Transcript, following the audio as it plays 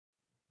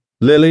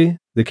Lily,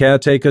 the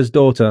caretaker's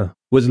daughter,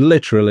 was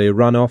literally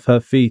run off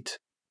her feet.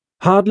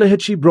 Hardly had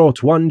she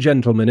brought one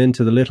gentleman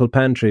into the little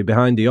pantry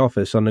behind the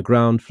office on the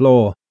ground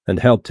floor and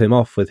helped him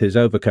off with his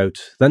overcoat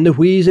than the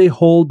wheezy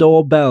hall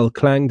door bell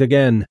clanged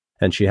again,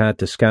 and she had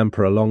to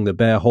scamper along the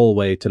bare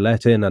hallway to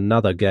let in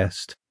another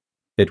guest.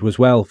 It was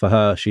well for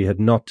her she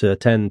had not to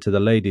attend to the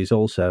ladies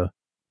also.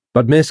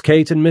 But Miss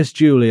Kate and Miss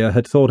Julia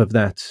had thought of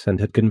that and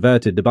had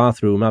converted the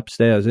bathroom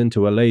upstairs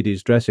into a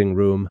ladies' dressing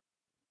room.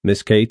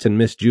 Miss Kate and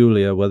Miss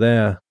Julia were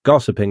there,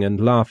 gossiping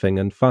and laughing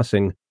and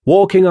fussing,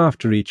 walking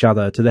after each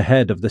other to the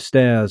head of the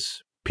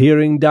stairs,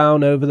 peering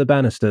down over the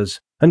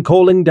banisters, and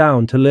calling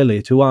down to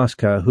Lily to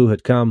ask her who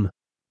had come.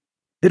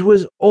 It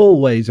was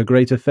always a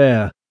great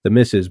affair, the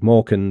Mrs.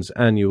 Morcan's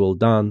annual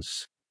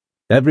dance.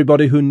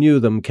 Everybody who knew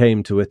them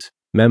came to it,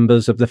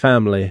 members of the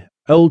family,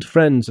 old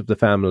friends of the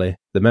family,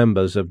 the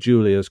members of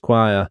Julia's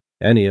choir,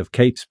 any of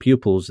Kate's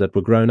pupils that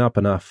were grown up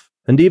enough,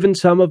 and even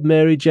some of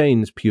Mary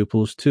Jane's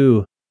pupils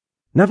too.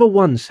 Never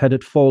once had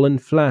it fallen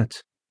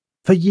flat.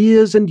 For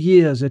years and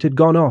years it had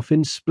gone off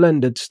in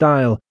splendid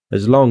style,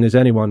 as long as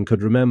anyone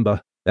could remember,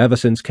 ever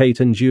since Kate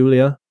and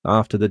Julia,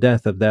 after the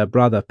death of their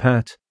brother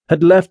Pat,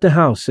 had left the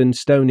house in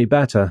Stony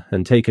Batter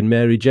and taken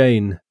Mary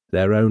Jane,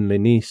 their only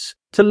niece,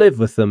 to live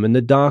with them in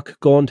the dark,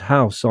 gaunt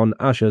house on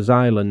Usher's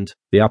Island,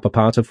 the upper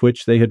part of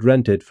which they had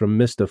rented from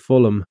Mr.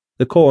 Fulham,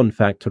 the corn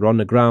factor on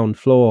the ground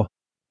floor.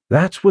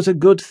 That was a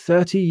good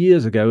 30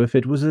 years ago if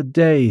it was a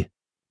day.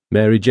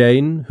 Mary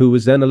Jane, who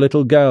was then a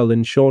little girl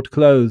in short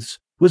clothes,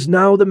 was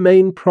now the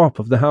main prop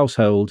of the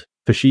household,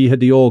 for she had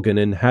the organ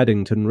in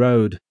Haddington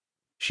Road.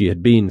 She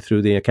had been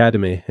through the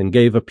academy and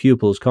gave a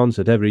pupils'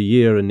 concert every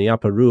year in the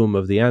upper room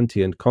of the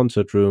ante and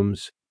concert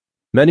rooms.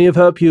 Many of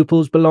her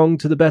pupils belonged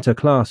to the better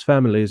class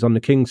families on the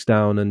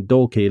Kingstown and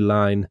Dalkey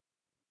line.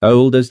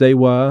 Old as they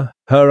were,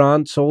 her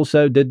aunts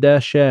also did their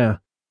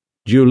share.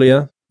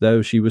 Julia,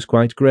 though she was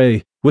quite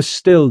grey, was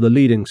still the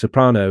leading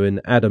soprano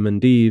in Adam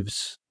and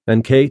Eve's,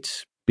 and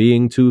Kate,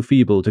 being too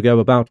feeble to go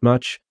about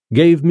much,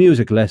 gave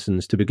music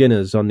lessons to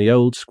beginners on the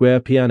old square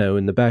piano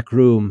in the back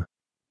room.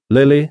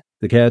 Lily,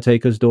 the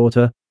caretaker's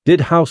daughter,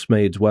 did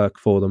housemaid's work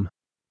for them.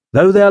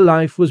 Though their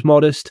life was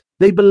modest,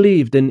 they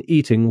believed in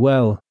eating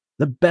well,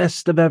 the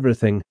best of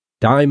everything,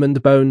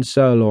 diamond-boned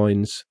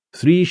sirloins,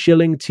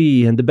 3-shilling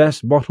tea and the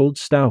best bottled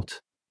stout.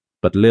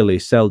 But Lily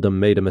seldom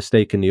made a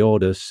mistake in the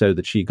orders, so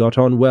that she got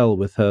on well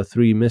with her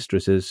 3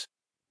 mistresses.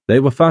 They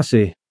were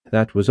fussy,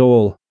 that was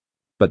all,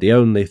 but the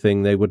only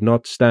thing they would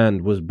not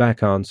stand was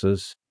back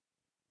answers.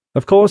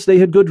 Of course they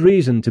had good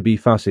reason to be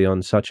fussy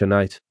on such a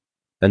night,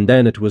 and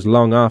then it was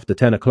long after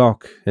 10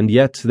 o'clock, and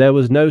yet there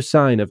was no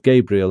sign of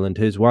Gabriel and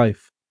his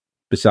wife.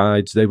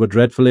 Besides, they were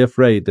dreadfully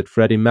afraid that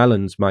Freddie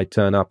Malins might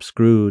turn up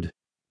screwed.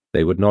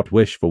 They would not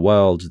wish for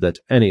worlds that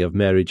any of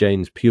Mary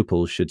Jane's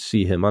pupils should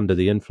see him under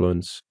the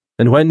influence,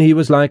 and when he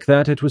was like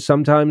that it was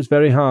sometimes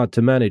very hard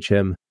to manage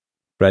him.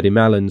 Freddie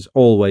Malins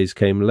always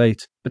came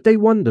late, but they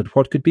wondered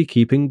what could be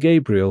keeping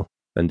Gabriel,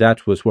 and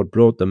that was what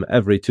brought them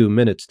every 2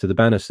 minutes to the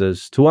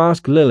banisters to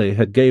ask Lily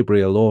had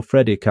Gabriel or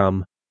Freddie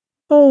come.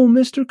 "Oh,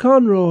 Mr.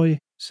 Conroy,"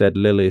 said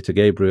Lily to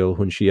Gabriel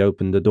when she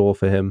opened the door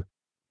for him.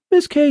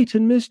 "Miss Kate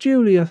and Miss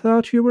Julia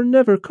thought you were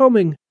never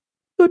coming.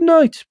 Good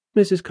night,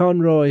 Mrs.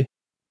 Conroy."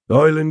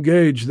 "I'll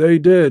engage they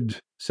did,"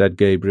 said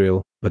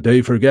Gabriel, "but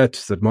they forget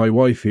that my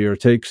wife here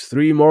takes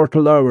 3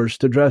 mortal hours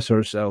to dress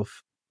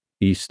herself."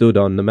 He stood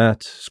on the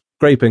mat,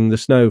 scraping the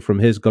snow from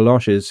his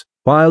galoshes,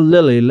 while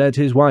Lily led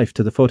his wife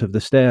to the foot of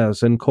the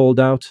stairs and called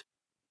out,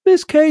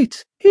 "Miss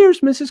Kate,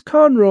 here's Mrs.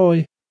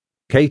 Conroy."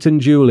 Kate and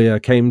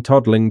Julia came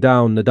toddling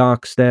down the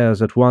dark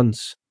stairs at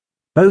once.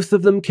 Both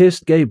of them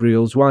kissed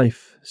Gabriel's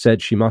wife,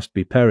 said she must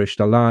be perished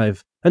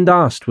alive, and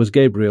asked was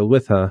Gabriel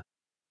with her.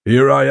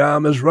 "Here I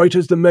am as right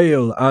as the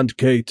mail, Aunt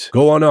Kate.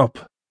 Go on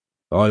up."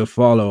 "I'll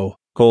follow,"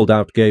 called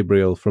out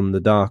Gabriel from the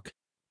dark.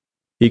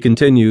 He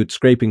continued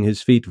scraping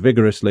his feet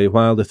vigorously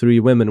while the 3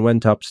 women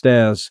went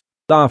upstairs,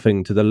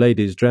 laughing to the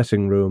ladies'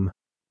 dressing room.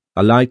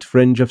 A light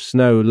fringe of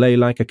snow lay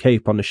like a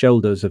cape on the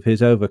shoulders of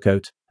his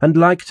overcoat, and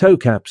like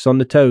toe-caps on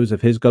the toes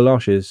of his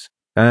galoshes,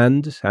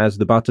 and, as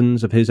the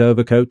buttons of his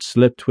overcoat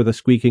slipped with a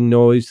squeaking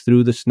noise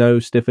through the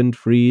snow-stiffened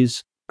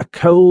frieze, a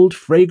cold,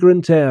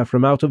 fragrant air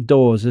from out of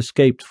doors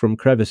escaped from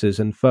crevices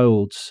and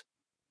folds.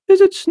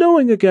 "Is it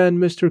snowing again,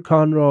 Mr.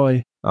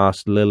 Conroy?"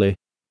 asked Lily.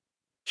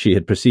 She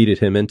had preceded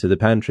him into the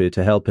pantry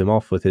to help him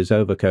off with his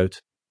overcoat.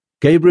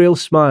 Gabriel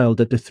smiled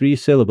at the 3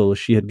 syllables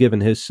she had given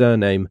his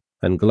surname,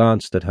 and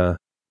glanced at her.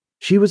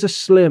 She was a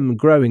slim,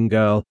 growing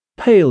girl,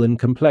 pale in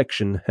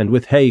complexion and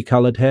with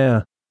hay-coloured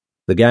hair.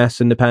 The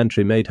gas in the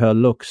pantry made her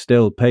look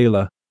still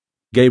paler.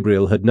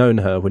 Gabriel had known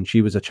her when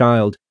she was a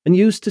child, and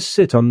used to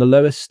sit on the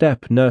lowest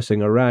step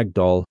nursing a rag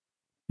doll.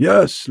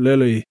 "Yes,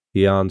 Lily,"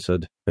 he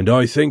answered, "and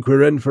I think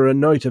we're in for a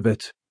night of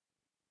it."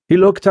 He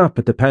looked up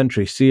at the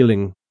pantry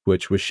ceiling,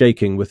 which was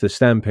shaking with the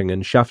stamping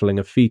and shuffling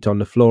of feet on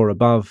the floor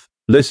above,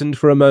 listened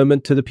for a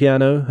moment to the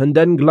piano, and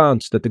then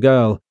glanced at the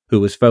girl, who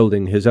was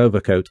folding his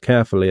overcoat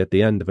carefully at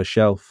the end of a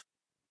shelf.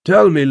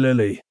 "Tell me,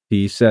 Lily,"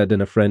 he said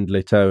in a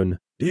friendly tone,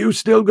 "do you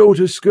still go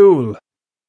to school?